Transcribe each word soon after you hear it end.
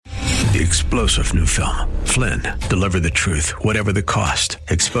The explosive new film, Flynn, deliver the truth, whatever the cost.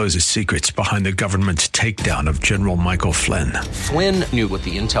 Exposes secrets behind the government's takedown of General Michael Flynn. Flynn knew what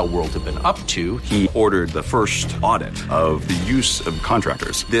the intel world had been up to. He ordered the first audit of the use of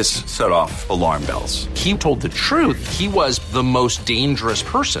contractors. This set off alarm bells. He told the truth. He was the most dangerous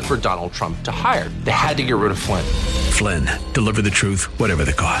person for Donald Trump to hire. They had to get rid of Flynn. Flynn, deliver the truth, whatever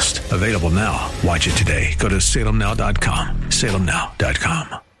the cost. Available now. Watch it today. Go to salemnow.com.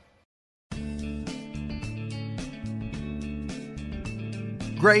 salemnow.com.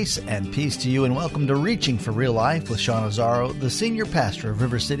 Grace and peace to you, and welcome to Reaching for Real Life with Sean Azzaro, the senior pastor of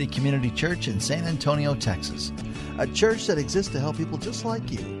River City Community Church in San Antonio, Texas. A church that exists to help people just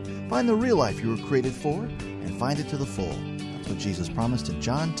like you find the real life you were created for and find it to the full. That's what Jesus promised in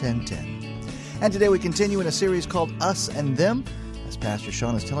John 10:10. And today we continue in a series called Us and Them, as Pastor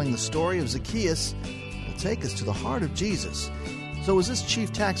Sean is telling the story of Zacchaeus that will take us to the heart of Jesus. So is this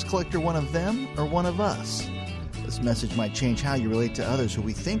chief tax collector one of them or one of us? This message might change how you relate to others who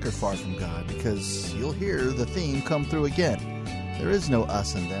we think are far from God, because you'll hear the theme come through again. There is no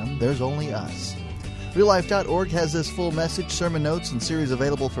us and them, there's only us. RealLife.org has this full message, sermon notes, and series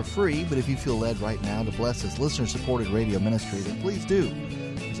available for free, but if you feel led right now to bless this listener-supported radio ministry, then please do.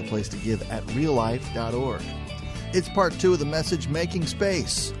 There's a place to give at RealLife.org. It's part 2 of the message, Making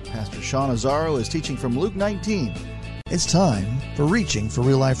Space. Pastor Sean Azzaro is teaching from Luke 19. It's time for Reaching for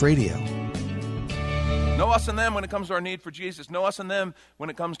Real Life Radio. Know us and them when it comes to our need for Jesus. Know us and them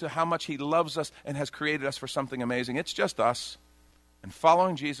when it comes to how much He loves us and has created us for something amazing. It's just us. And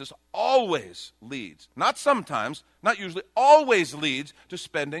following Jesus always leads, not sometimes, not usually, always leads to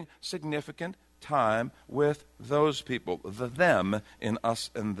spending significant time with those people, the them in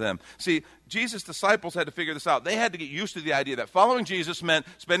us and them. See, Jesus' disciples had to figure this out. They had to get used to the idea that following Jesus meant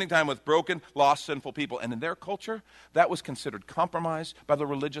spending time with broken, lost, sinful people. And in their culture, that was considered compromise by the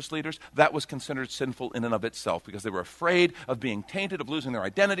religious leaders. That was considered sinful in and of itself, because they were afraid of being tainted, of losing their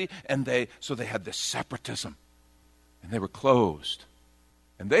identity, and so they had this separatism. And they were closed.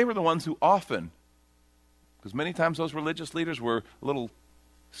 And they were the ones who often, because many times those religious leaders were a little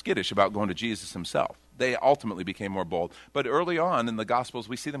skittish about going to Jesus himself. They ultimately became more bold. But early on in the Gospels,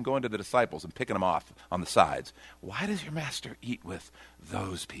 we see them going to the disciples and picking them off on the sides. Why does your master eat with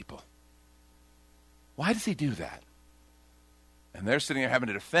those people? Why does he do that? And they're sitting there having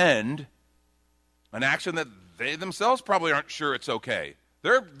to defend an action that they themselves probably aren't sure it's okay.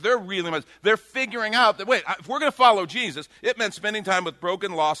 They're figuring out that, wait, if we're going to follow Jesus, it meant spending time with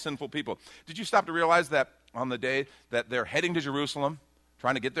broken, lost, sinful people. Did you stop to realize that on the day that they're heading to Jerusalem,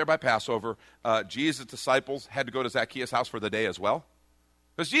 trying to get there by Passover, Jesus' disciples had to go to Zacchaeus' house for the day as well?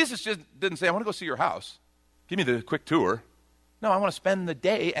 Because Jesus just didn't say, I want to go see your house. Give me the quick tour. No, I want to spend the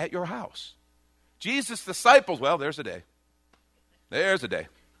day at your house. Jesus' disciples, well, there's a day. There's a day.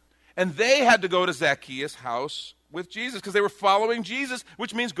 And they had to go to Zacchaeus' house with Jesus because they were following Jesus,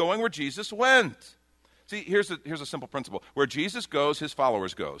 which means going where Jesus went. See, here's a simple principle. Where Jesus goes, his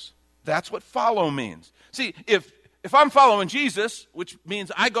followers goes. That's what follow means. See, if I'm following Jesus, which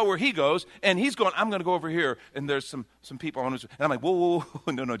means I go where he goes, and he's going, I'm going to go over here, and there's some people, and I'm like, whoa,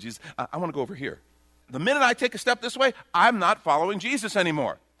 no, Jesus, I want to go over here. The minute I take a step this way, I'm not following Jesus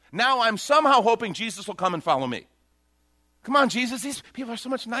anymore. Now I'm somehow hoping Jesus will come and follow me. Come on, Jesus, these people are so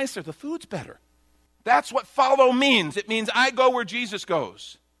much nicer. The food's better. That's what follow means. It means I go where Jesus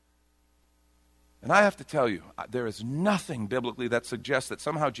goes. And I have to tell you, there is nothing biblically that suggests that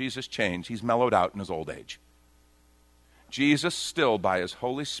somehow Jesus changed. He's mellowed out in his old age. Jesus still, by his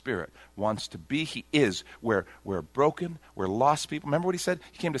Holy Spirit, wants to be, he is, where broken, where lost people. Remember what he said?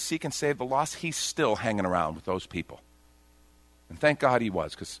 He came to seek and save the lost. He's still hanging around with those people. And thank God he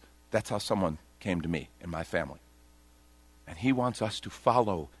was, because that's how someone came to me and my family. And he wants us to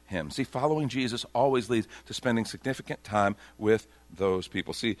follow him. See, following Jesus always leads to spending significant time with those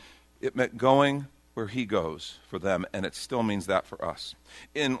people. See, it meant going where he goes for them, and it still means that for us.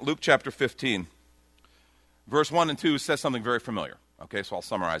 In Luke chapter 15, verse 1 and 2 says something very familiar. Okay, so I'll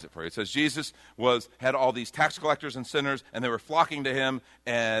summarize it for you. It says Jesus had all these tax collectors and sinners, and they were flocking to him,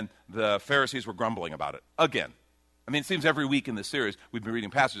 and the Pharisees were grumbling about it. Again. I mean, it seems every week in this series we've been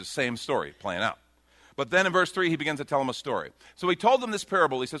reading passages, same story playing out. But then in verse 3, he begins to tell them a story. So he told them this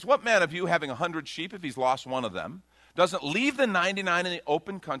parable. He says, what man of you, having 100 sheep, if he's lost one of them, doesn't leave the 99 in the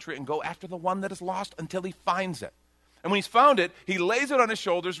open country and go after the one that is lost until he finds it? And when he's found it, he lays it on his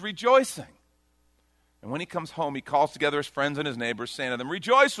shoulders, rejoicing. And when he comes home, he calls together his friends and his neighbors, saying to them,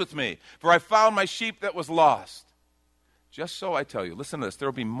 rejoice with me, for I found my sheep that was lost. Just so I tell you, listen to this, there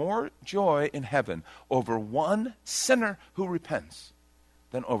will be more joy in heaven over one sinner who repents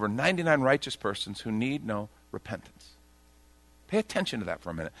than over 99 righteous persons who need no repentance. Pay attention to that for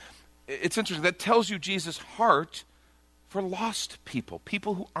a minute. It's interesting. That tells you Jesus' heart for lost people,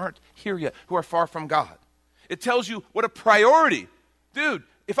 people who aren't here yet, who are far from God. It tells you what a priority. Dude,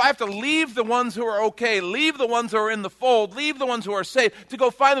 if I have to leave the ones who are okay, leave the ones who are in the fold, leave the ones who are safe to go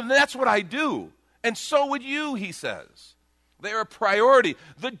find them, that's what I do. And so would you, he says. They are a priority.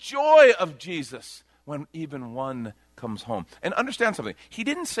 The joy of Jesus when even one comes home. And understand something. He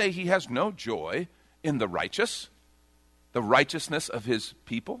didn't say he has no joy in the righteous, the righteousness of his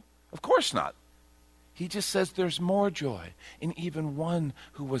people. Of course not. He just says there's more joy in even one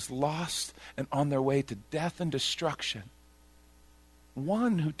who was lost and on their way to death and destruction.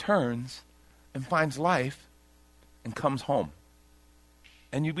 One who turns and finds life and comes home.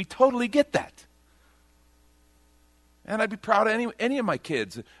 And we totally get that. And I'd be proud of any of my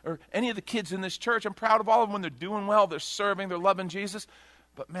kids or any of the kids in this church. I'm proud of all of them when they're doing well, they're serving, they're loving Jesus.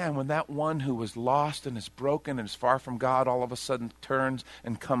 But man, when that one who was lost and is broken and is far from God all of a sudden turns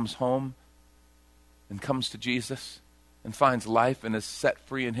and comes home and comes to Jesus and finds life and is set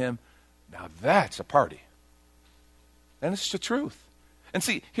free in him, now that's a party. And it's the truth. And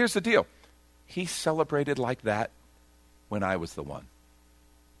see, here's the deal. He celebrated like that when I was the one.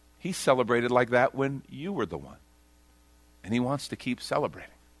 He celebrated like that when you were the one. And he wants to keep celebrating.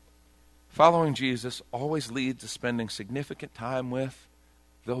 Following Jesus always leads to spending significant time with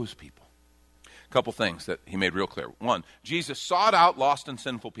those people. A couple things that he made real clear. One, Jesus sought out lost and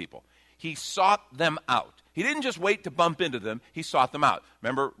sinful people. He sought them out. He didn't just wait to bump into them. He sought them out.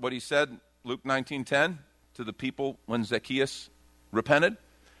 Remember what he said, Luke 19:10, to the people when Zacchaeus repented?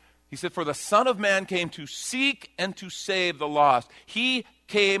 He said, for the Son of Man came to seek and to save the lost. He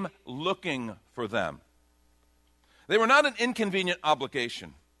came looking for them. They were not an inconvenient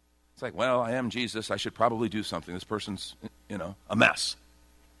obligation. It's like, well, I am Jesus. I should probably do something. This person's, a mess.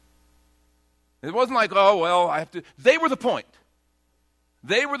 It wasn't like, oh, well, I have to. They were the point.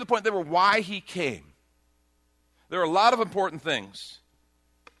 They were the point. They were why he came. There are a lot of important things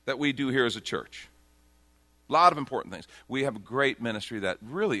that we do here as a church. A lot of important things. We have a great ministry that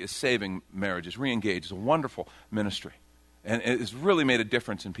really is saving marriages. Re-Engage is a wonderful ministry. And it has really made a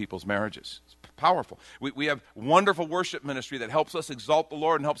difference in people's marriages. It's powerful. We have wonderful worship ministry that helps us exalt the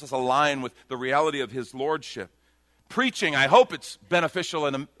Lord and helps us align with the reality of his lordship. Preaching, I hope it's beneficial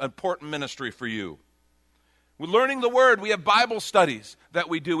and an important ministry for you. We're learning the Word. We have Bible studies that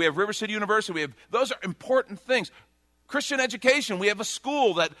we do. We have River City University. Those are important things. Christian education, we have a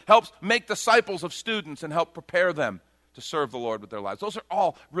school that helps make disciples of students and help prepare them to serve the Lord with their lives. Those are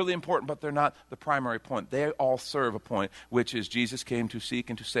all really important, but they're not the primary point. They all serve a point, which is Jesus came to seek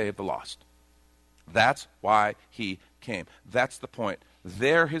and to save the lost. That's why he came. That's the point.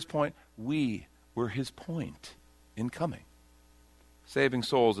 They're his point. We were his point in coming. Saving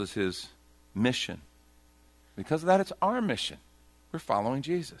souls is his mission. Because of that, it's our mission. We're following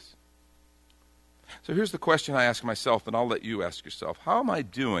Jesus. So here's the question I ask myself, and I'll let you ask yourself. How am I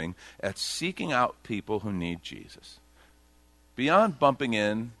doing at seeking out people who need Jesus? Beyond bumping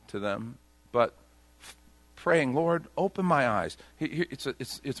into them, but praying, Lord, open my eyes.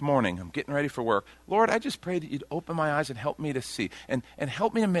 It's morning. I'm getting ready for work. Lord, I just pray that you'd open my eyes and help me to see. And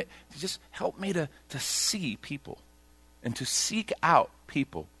help me to see people and to seek out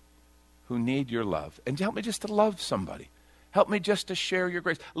people who need your love. And help me just to love somebody. Help me just to share your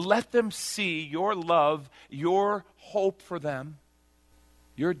grace. Let them see your love, your hope for them,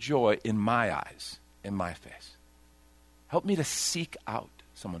 your joy in my eyes, in my face. Help me to seek out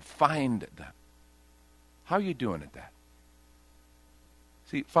someone, find them. How are you doing at that?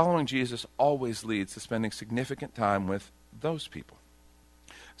 See, following Jesus always leads to spending significant time with those people.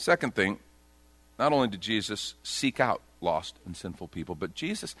 Second thing, not only did Jesus seek out lost and sinful people, but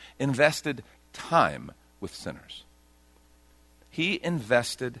Jesus invested time with sinners. He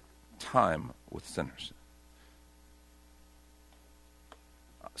invested time with sinners.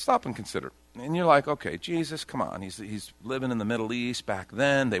 Stop and consider. And you're like, okay, Jesus, come on. He's living in the Middle East back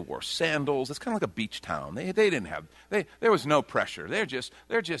then. They wore sandals. It's kind of like a beach town. They didn't have, there was no pressure. They're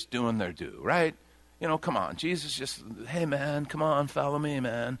just doing their due, right? Come on. Jesus just, hey, man, come on, follow me,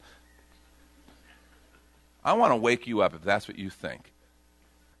 man. I want to wake you up if that's what you think.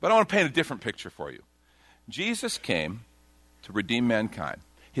 But I want to paint a different picture for you. Jesus came to redeem mankind.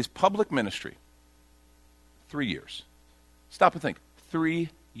 His public ministry, 3 years. Stop and think. 3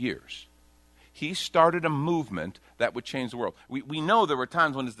 years. He started a movement that would change the world. We know there were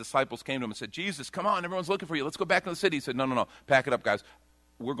times when his disciples came to him and said, Jesus, come on, everyone's looking for you. Let's go back to the city. He said, no, pack it up, guys.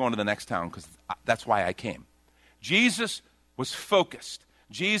 We're going to the next town because that's why I came. Jesus was focused.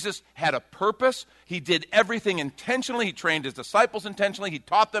 Jesus had a purpose. He did everything intentionally. He trained his disciples intentionally. He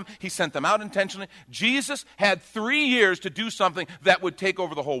taught them. He sent them out intentionally. Jesus had 3 years to do something that would take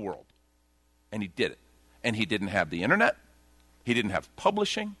over the whole world. And he did it. And he didn't have the internet. He didn't have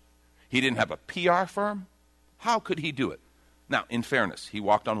publishing. He didn't have a PR firm. How could he do it? Now, in fairness, he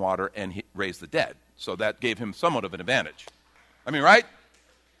walked on water and he raised the dead. So that gave him somewhat of an advantage. I mean, right?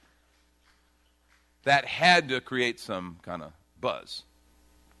 That had to create some kind of buzz.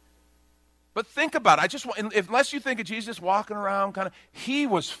 But think about it. Unless you think of Jesus walking around kind of, he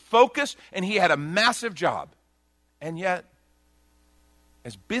was focused and he had a massive job. And yet,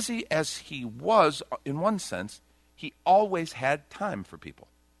 as busy as he was in one sense, he always had time for people.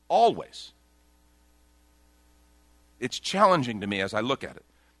 Always. It's challenging to me as I look at it.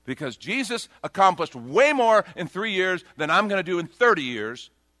 Because Jesus accomplished way more in 3 years than I'm going to do in 30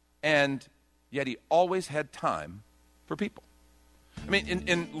 years. And yet he always had time for people. I mean,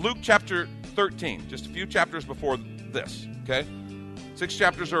 in Luke chapter 13, just a few chapters before this, okay? 6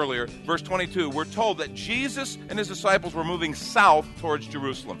 chapters earlier, verse 22, we're told that Jesus and his disciples were moving south towards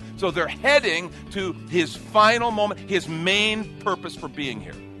Jerusalem. So they're heading to his final moment, his main purpose for being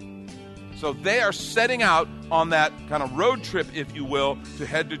here. So they are setting out on that kind of road trip, if you will, to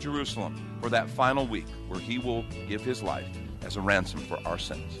head to Jerusalem for that final week where he will give his life as a ransom for our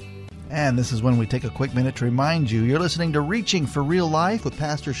sins. And this is when we take a quick minute to remind you you're listening to Reaching for Real Life with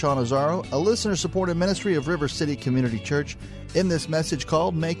Pastor Sean Azzaro, a listener-supported ministry of River City Community Church, in this message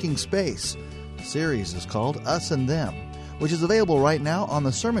called Making Space. The series is called Us and Them, which is available right now on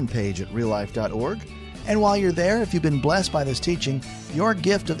the sermon page at reallife.org. And while you're there, if you've been blessed by this teaching, your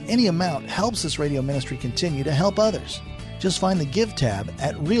gift of any amount helps this radio ministry continue to help others. Just find the Give tab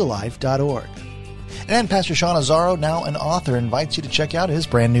at reallife.org. And Pastor Sean Azzaro, now an author, invites you to check out his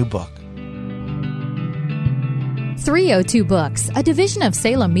brand new book. 302 Books, a division of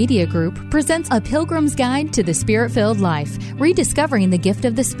Salem Media Group, presents A Pilgrim's Guide to the Spirit-Filled Life, Rediscovering the Gift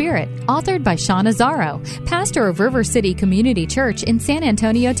of the Spirit, authored by Sean Azzaro, pastor of River City Community Church in San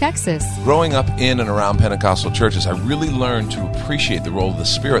Antonio, Texas. Growing up in and around Pentecostal churches, I really learned to appreciate the role of the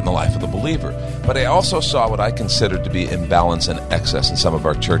Spirit in the life of the believer. But I also saw what I considered to be imbalance and excess in some of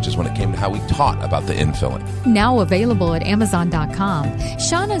our churches when it came to how we taught about the infilling. Now available at Amazon.com,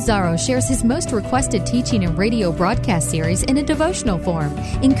 Sean Azzaro shares his most requested teaching and radio broadcast series in a devotional form,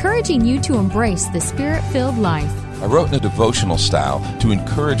 encouraging you to embrace the Spirit-filled life. I wrote in a devotional style to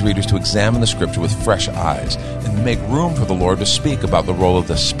encourage readers to examine the Scripture with fresh eyes and make room for the Lord to speak about the role of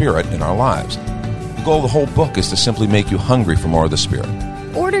the Spirit in our lives. The goal of the whole book is to simply make you hungry for more of the Spirit.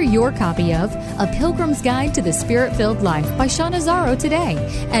 Order your copy of A Pilgrim's Guide to the Spirit-Filled Life by Sean Azzaro today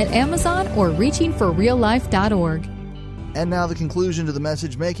at Amazon or reachingforreallife.org. And now the conclusion to the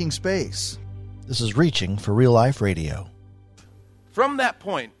message, Making Space. This is Reaching for Real Life Radio. From that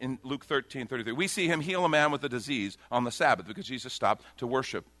point in Luke 13:33, we see him heal a man with a disease on the Sabbath because Jesus stopped to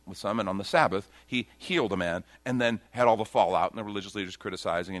worship with some, and on the Sabbath he healed a man and then had all the fallout and the religious leaders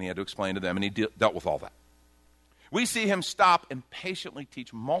criticizing, and he had to explain to them, and he dealt with all that. We see him stop and patiently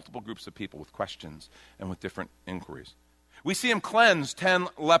teach multiple groups of people with questions and with different inquiries. We see him cleanse 10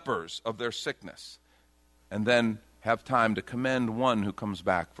 lepers of their sickness and then have time to commend one who comes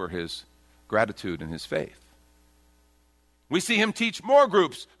back for his gratitude and his faith. We see him teach more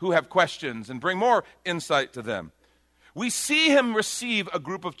groups who have questions and bring more insight to them. We see him receive a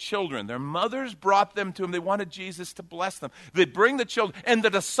group of children. Their mothers brought them to him. They wanted Jesus to bless them. They bring the children, and the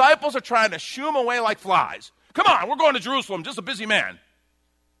disciples are trying to shoo them away like flies. Come on, we're going to Jerusalem, just a busy man.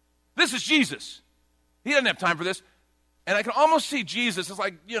 This is Jesus. He doesn't have time for this. And I can almost see Jesus as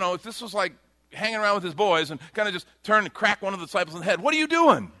like, if this was like hanging around with his boys and kind of just turn and crack one of the disciples in the head. What are you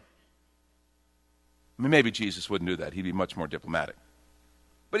doing? I mean, maybe Jesus wouldn't do that. He'd be much more diplomatic.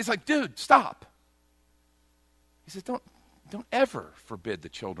 But he's like, dude, stop. He says, don't ever forbid the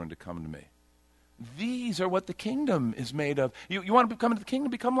children to come to me. These are what the kingdom is made of. You want to come into the kingdom?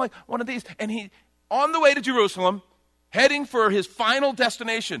 Become like one of these. And he, on the way to Jerusalem, heading for his final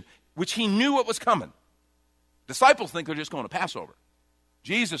destination, which he knew what was coming. Disciples think they're just going to Passover.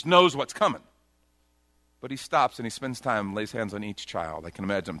 Jesus knows what's coming. But he stops and he spends time, lays hands on each child. I can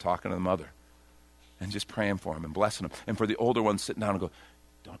imagine him talking to the mother and just praying for him and blessing him. And for the older ones sitting down and go,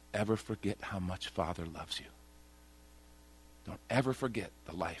 don't ever forget how much Father loves you. Don't ever forget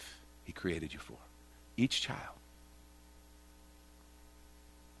the life he created you for. Each child.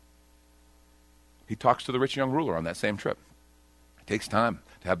 He talks to the rich young ruler on that same trip. It takes time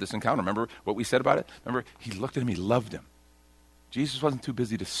to have this encounter. Remember what we said about it? Remember, he looked at him, he loved him. Jesus wasn't too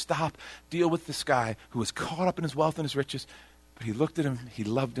busy to stop, deal with this guy who was caught up in his wealth and his riches. But he looked at him, he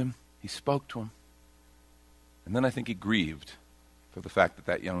loved him, he spoke to him. And then I think he grieved for the fact that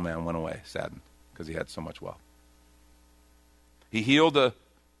that young man went away saddened because he had so much wealth. He healed a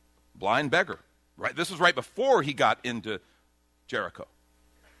blind beggar. Right? This was right before he got into Jericho.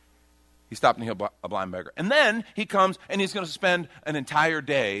 He stopped and healed a blind beggar. And then he comes and he's going to spend an entire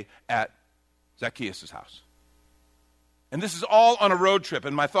day at Zacchaeus' house. And this is all on a road trip.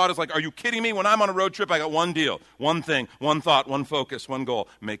 And my thought is like, are you kidding me? When I'm on a road trip, I got one deal, one thing, one thought, one focus, one goal.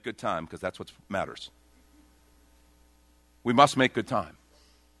 Make good time, because that's what matters. We must make good time.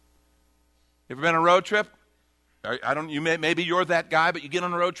 You ever been on a road trip? Maybe you're that guy, but you get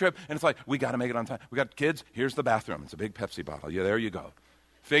on a road trip, and it's like, we got to make it on time. We got kids, here's the bathroom. It's a big Pepsi bottle. Yeah, there you go.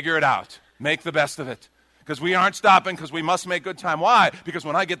 Figure it out. Make the best of it. Because we aren't stopping, because we must make good time. Why? Because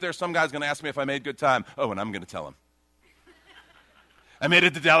when I get there, some guy's going to ask me if I made good time. Oh, and I'm going to tell him. I made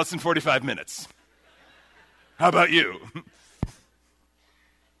it to Dallas in 45 minutes. How about you?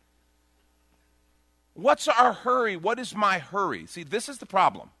 What's our hurry? What is my hurry? See, this is the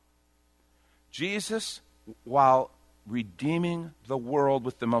problem. Jesus, while redeeming the world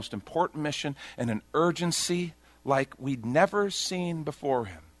with the most important mission and an urgency like we'd never seen before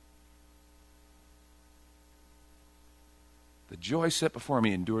him, the joy set before him,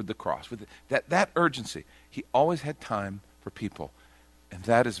 he endured the cross. With that urgency, he always had time for people. And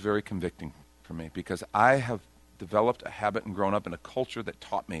that is very convicting for me, because I have developed a habit and grown up in a culture that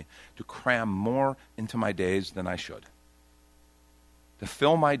taught me to cram more into my days than I should. To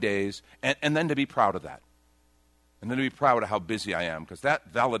fill my days, and then to be proud of that. And then to be proud of how busy I am, because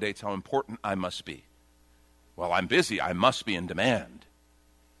that validates how important I must be. Well, I'm busy, I must be in demand.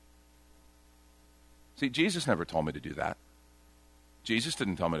 See, Jesus never told me to do that. Jesus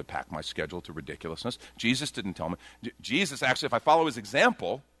didn't tell me to pack my schedule to ridiculousness. Jesus didn't tell me. Jesus, actually, if I follow his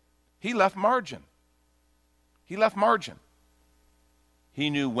example, he left margin. He left margin. He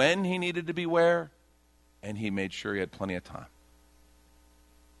knew when he needed to be where, and he made sure he had plenty of time.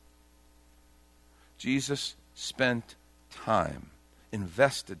 Jesus spent time,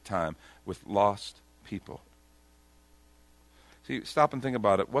 invested time with lost people. See, stop and think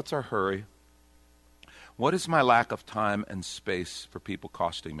about it. What's our hurry? What is my lack of time and space for people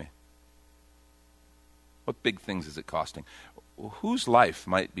costing me? What big things is it costing? Whose life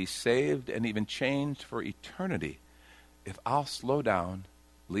might be saved and even changed for eternity if I'll slow down,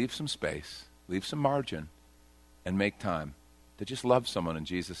 leave some space, leave some margin, and make time to just love someone in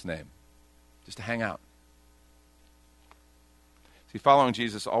Jesus' name, just to hang out? See, following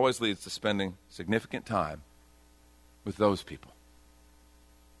Jesus always leads to spending significant time with those people.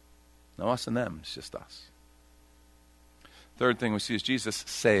 No us and them, it's just us. Third thing we see is Jesus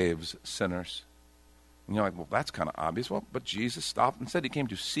saves sinners. And you're like, well, that's kind of obvious. Well, but Jesus stopped and said he came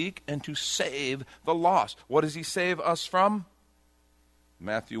to seek and to save the lost. What does he save us from?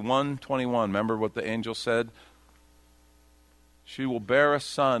 Matthew 1:21. Remember what the angel said? She will bear a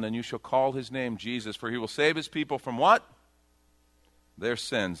son, and you shall call his name Jesus, for he will save his people from what? Their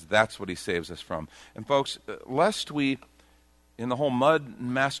sins. That's what he saves us from. And folks, lest we, in the whole mud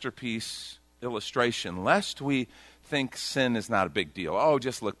masterpiece illustration, lest we think sin is not a big deal. Oh,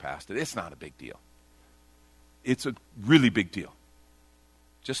 just look past it. It's not a big deal. It's a really big deal.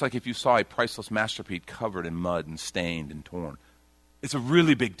 Just like if you saw a priceless masterpiece covered in mud and stained and torn. It's a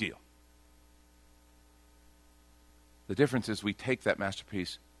really big deal. The difference is we take that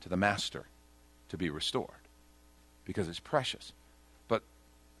masterpiece to the master to be restored because it's precious. But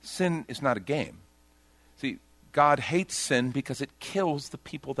sin is not a game. See, God hates sin because it kills the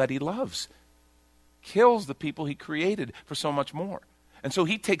people that he loves. Kills the people he created for so much more. And so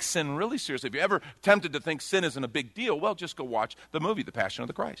he takes sin really seriously. If you're ever tempted to think sin isn't a big deal, well, just go watch the movie, The Passion of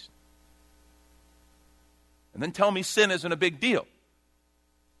the Christ. And then tell me sin isn't a big deal.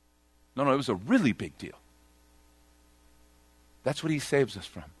 No, it was a really big deal. That's what he saves us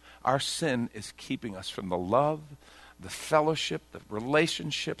from. Our sin is keeping us from the love, the fellowship, the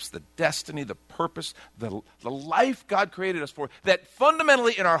relationships, the destiny, the purpose, the life God created us for, that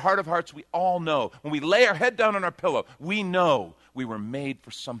fundamentally in our heart of hearts we all know. When we lay our head down on our pillow, we know we were made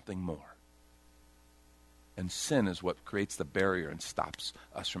for something more. And sin is what creates the barrier and stops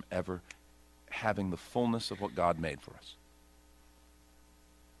us from ever having the fullness of what God made for us.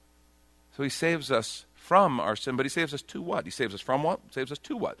 So he saves us from our sin, but he saves us to what? He saves us from what? He saves us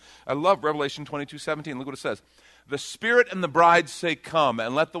to what? I love Revelation 22:17. Look what it says. The Spirit and the bride say, come,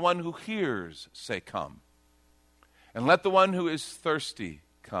 and let the one who hears say, come. And let the one who is thirsty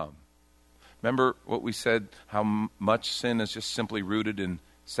come. Remember what we said, how much sin is just simply rooted in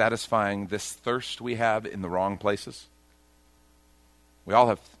satisfying this thirst we have in the wrong places? We all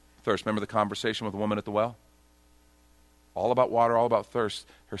have thirst. Remember the conversation with the woman at the well? All about water, all about thirst.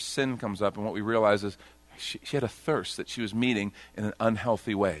 Her sin comes up, and what we realize is She had a thirst that she was meeting in an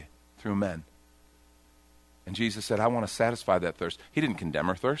unhealthy way through men. And Jesus said, I want to satisfy that thirst. He didn't condemn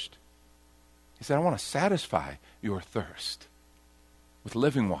her thirst. He said, I want to satisfy your thirst with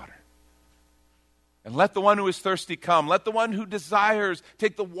living water. And let the one who is thirsty come. Let the one who desires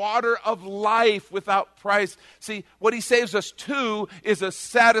take the water of life without price. See, what he saves us to is a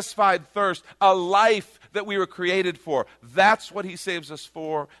satisfied thirst, a life that we were created for. That's what he saves us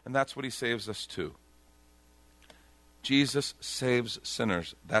for, and that's what he saves us to. Jesus saves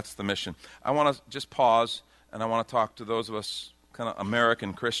sinners. That's the mission. I want to just pause, and I want to talk to those of us kind of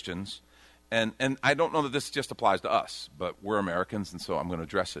American Christians. And I don't know that this just applies to us, but we're Americans, and so I'm going to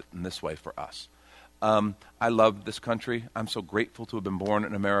address it in this way for us. I love this country. I'm so grateful to have been born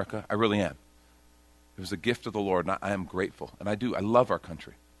in America. I really am. It was a gift of the Lord, and I am grateful. And I love our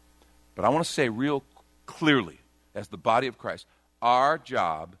country. But I want to say real clearly, as the body of Christ, our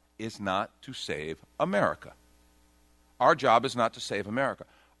job is not to save America. Our job is not to save America.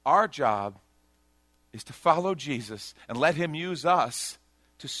 Our job is to follow Jesus and let him use us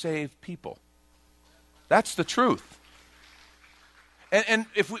to save people. That's the truth. And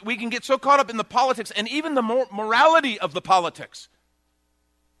if we can get so caught up in the politics and even the morality of the politics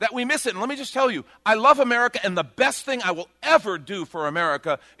that we miss it. And let me just tell you, I love America, and the best thing I will ever do for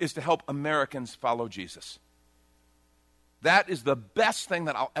America is to help Americans follow Jesus. That is the best thing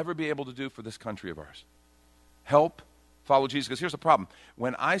that I'll ever be able to do for this country of ours. Help follow Jesus. Because here's the problem.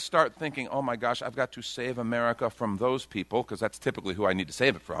 When I start thinking, oh my gosh, I've got to save America from those people, because that's typically who I need to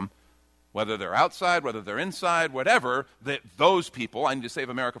save it from, whether they're outside, whether they're inside, whatever, those people, I need to save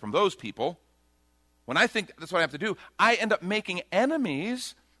America from those people. When I think that's what I have to do, I end up making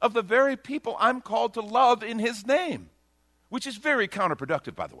enemies of the very people I'm called to love in his name, which is very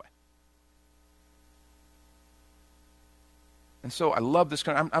counterproductive, by the way. And so I love this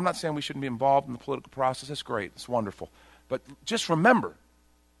country. I'm not saying we shouldn't be involved in the political process. That's great. It's wonderful. But just remember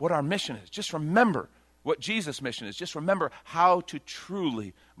what our mission is. Just remember what Jesus' mission is. Just remember how to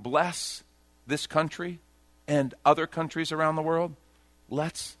truly bless this country and other countries around the world.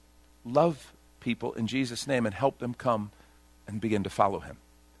 Let's love people in Jesus' name and help them come and begin to follow him.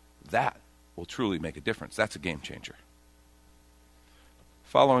 That will truly make a difference. That's a game changer.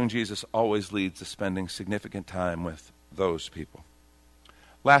 Following Jesus always leads to spending significant time with those people.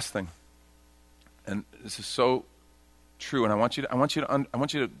 Last thing, and this is so true, and I want you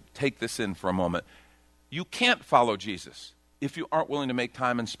to take this in for a moment. You can't follow Jesus if you aren't willing to make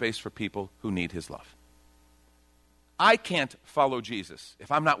time and space for people who need his love. I can't follow Jesus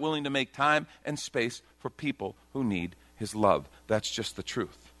if I'm not willing to make time and space for people who need his love. That's just the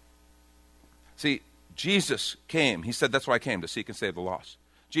truth. See, Jesus came. He said, that's why I came, to seek and save the lost.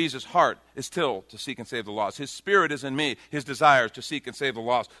 Jesus' heart is still to seek and save the lost. His spirit is in me. His desire is to seek and save the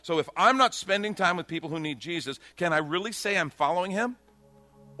lost. So if I'm not spending time with people who need Jesus, can I really say I'm following him?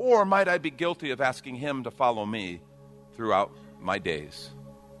 Or might I be guilty of asking him to follow me throughout my days?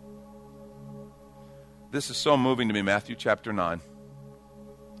 This is so moving to me. Matthew chapter 9,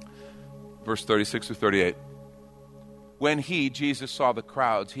 verse 36 through 38. When he, Jesus, saw the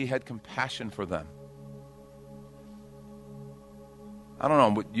crowds, he had compassion for them. I don't know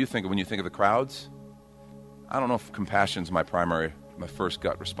what you think of when you think of the crowds. I don't know if compassion's my first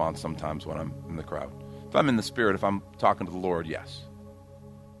gut response sometimes when I'm in the crowd. If I'm in the Spirit, if I'm talking to the Lord, yes.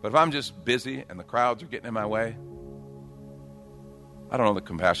 But if I'm just busy and the crowds are getting in my way, I don't know that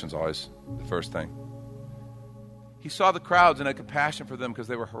compassion's always the first thing. He saw the crowds and had compassion for them because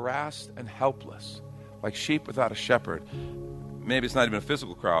they were harassed and helpless, like sheep without a shepherd. Maybe it's not even a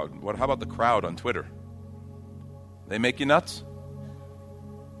physical crowd. How about the crowd on Twitter? They make you nuts?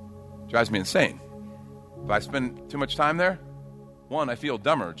 Drives me insane. If I spend too much time there, one, I feel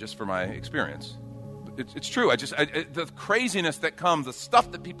dumber just for my experience. It's true. The craziness that comes, the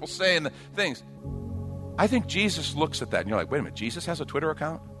stuff that people say and the things. I think Jesus looks at that and you're like, wait a minute, Jesus has a Twitter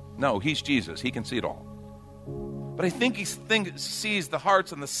account? No, he's Jesus. He can see it all. But I think he sees the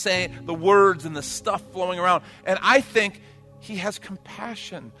hearts and the words and the stuff flowing around. And I think he has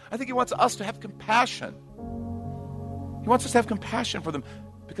compassion. I think he wants us to have compassion. He wants us to have compassion for them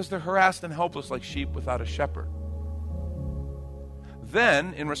because they're harassed and helpless like sheep without a shepherd.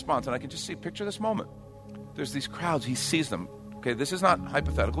 Then, in response, and I can just picture this moment. There's these crowds. He sees them. Okay, this is not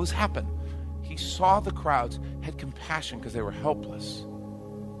hypothetical. This happened. He saw the crowds, had compassion because they were helpless,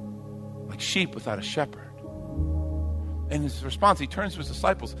 like sheep without a shepherd. In his response, he turns to his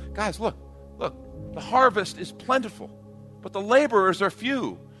disciples. Guys, look, the harvest is plentiful, but the laborers are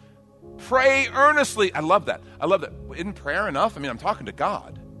few. Pray earnestly. I love that. Isn't prayer enough? I mean, I'm talking to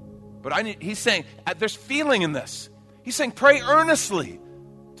God. But he's saying, there's feeling in this. He's saying, pray earnestly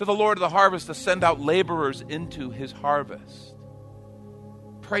to the Lord of the harvest to send out laborers into his harvest.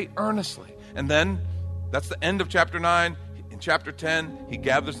 Pray earnestly. And then, that's the end of chapter 9. In chapter 10, he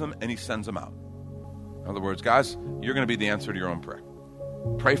gathers them and he sends them out. In other words, guys, you're going to be the answer to your own prayer.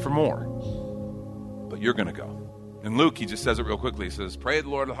 Pray for more, but you're going to go. In Luke, he just says it real quickly. He says, pray the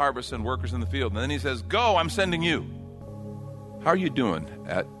Lord of the harvest and workers in the field. And then he says, go, I'm sending you. How are you doing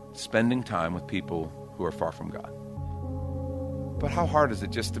at spending time with people who are far from God? But how hard is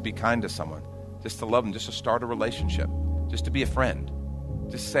it just to be kind to someone, just to love them, just to start a relationship, just to be a friend,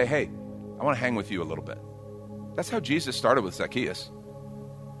 just to say, hey, I want to hang with you a little bit. That's how Jesus started with Zacchaeus.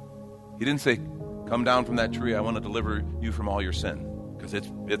 He didn't say, come down from that tree, I want to deliver you from all your sin, because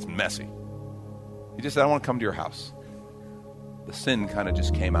it's messy. He just said, I want to come to your house. The sin kind of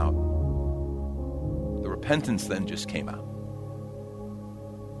just came out. The repentance then just came out.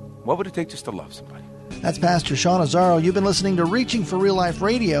 What would it take just to love somebody? That's Pastor Sean Azzaro. You've been listening to Reaching for Real Life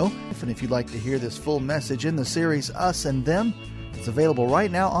Radio. And if you'd like to hear this full message in the series Us and Them, it's available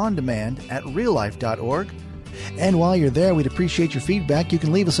right now on demand at reallife.org. And while you're there, we'd appreciate your feedback. You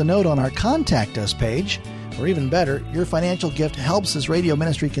can leave us a note on our Contact Us page. Or even better, your financial gift helps this radio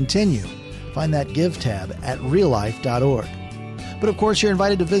ministry continue. Find that Give tab at reallife.org. But of course, you're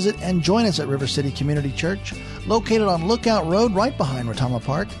invited to visit and join us at River City Community Church, located on Lookout Road right behind Rotama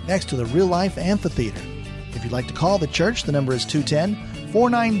Park, next to the Real Life Amphitheater. If you'd like to call the church, the number is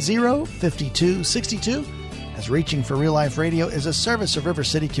 210-490-5262. As Reaching for Real Life Radio is a service of River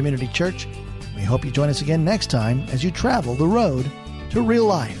City Community Church. We hope you join us again next time as you travel the road to real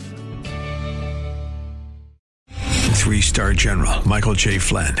life. 3-star General Michael J.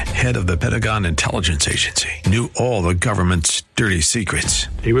 Flynn, head of the Pentagon Intelligence Agency, knew all the government's dirty secrets.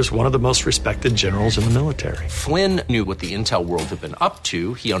 He was one of the most respected generals in the military. Flynn knew what the intel world had been up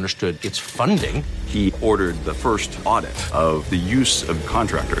to. He understood its funding. He ordered the first audit of the use of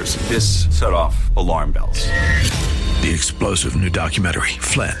contractors. This set off alarm bells. The explosive new documentary,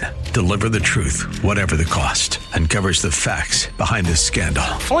 Flynn, Deliver the Truth, Whatever the Cost, uncovers the facts behind this scandal.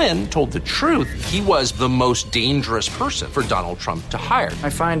 Flynn told the truth. He was the most dangerous person for Donald Trump to hire. I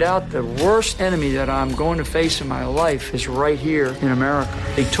find out the worst enemy that I'm going to face in my life is right here in America.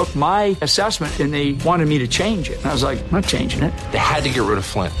 They took my assessment and they wanted me to change it. And I was like, I'm not changing it. They had to get rid of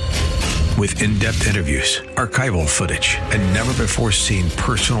Flynn. With in-depth interviews, archival footage, and never-before-seen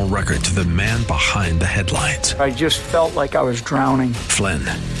personal records of the man behind the headlines. I just felt like I was drowning. Flynn,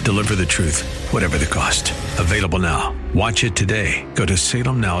 Deliver the Truth, Whatever the Cost. Available now. Watch it today. Go to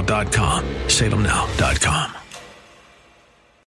salemnow.com. salemnow.com.